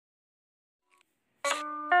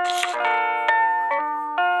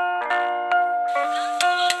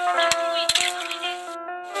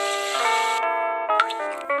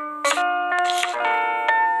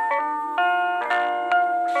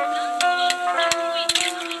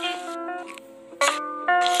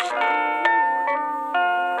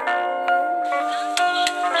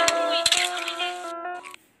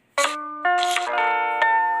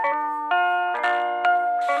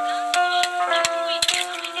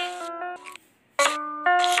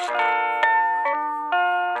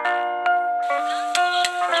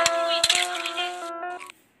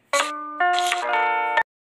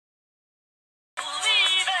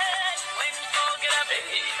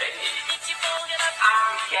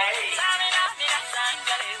I'm gay. I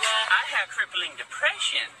have crippling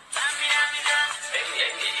depression. I'm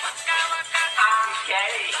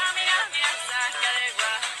gay.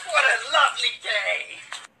 What a lovely day.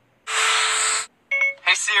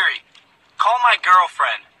 Hey Siri, call my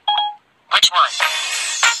girlfriend. Which one?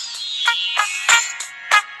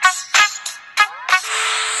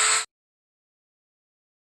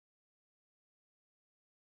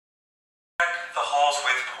 The halls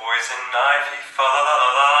with poison ivy, fa la la la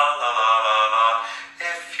la la la la la.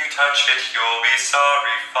 If you touch it, you'll be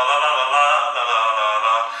sorry, fa la la la la la la la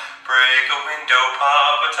la. Break a window,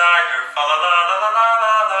 pop a tire, fa la la la la la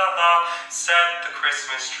la la la. Set the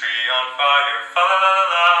Christmas tree on fire, fa la la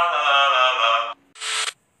la la la la la.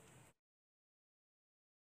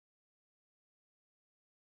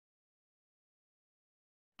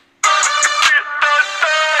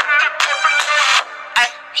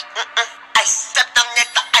 I stepped on it,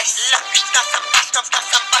 I slept.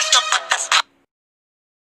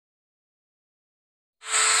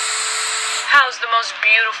 How's the most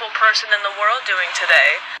beautiful person in the world doing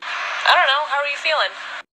today? I don't know, how are you feeling?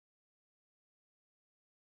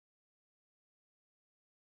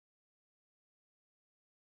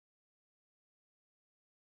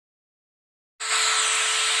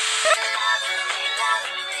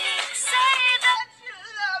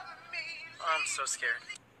 I'm so scared.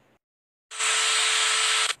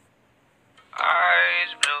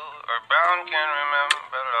 Eyes blue or brown, can't remember.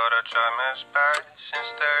 Lord, I try my best since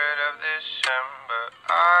 3rd of December.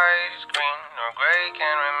 Eyes green or gray,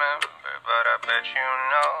 can't remember. But I bet you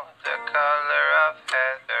know the color of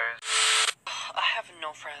heathers. I have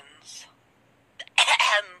no friends.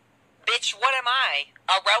 Bitch, what am I?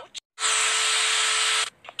 A roach?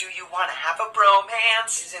 Do you want to have a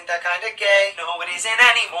bromance? Isn't that kind of gay? No, it isn't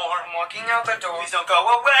anymore. I'm walking out the door. Please don't go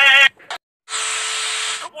away.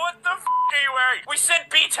 What the f*** are you wearing? We said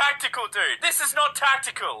be tactical, dude. This is not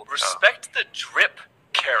tactical. Respect the drip,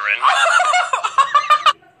 Karen.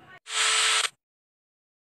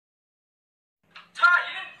 Ty,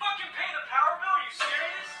 you didn't fucking pay the power bill? Are you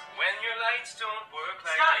serious? When your lights don't work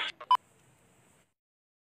like Scotty.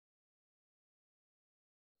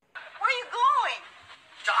 Where are you going?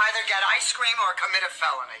 To either get ice cream or commit a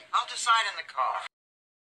felony. I'll decide in the car.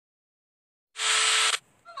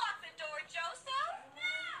 Lock the door, Joseph.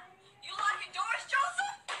 You locking doors,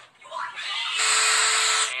 Joseph? You locking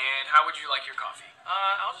doors? And how would you like your coffee?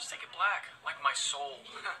 I'll just take it black, like my soul.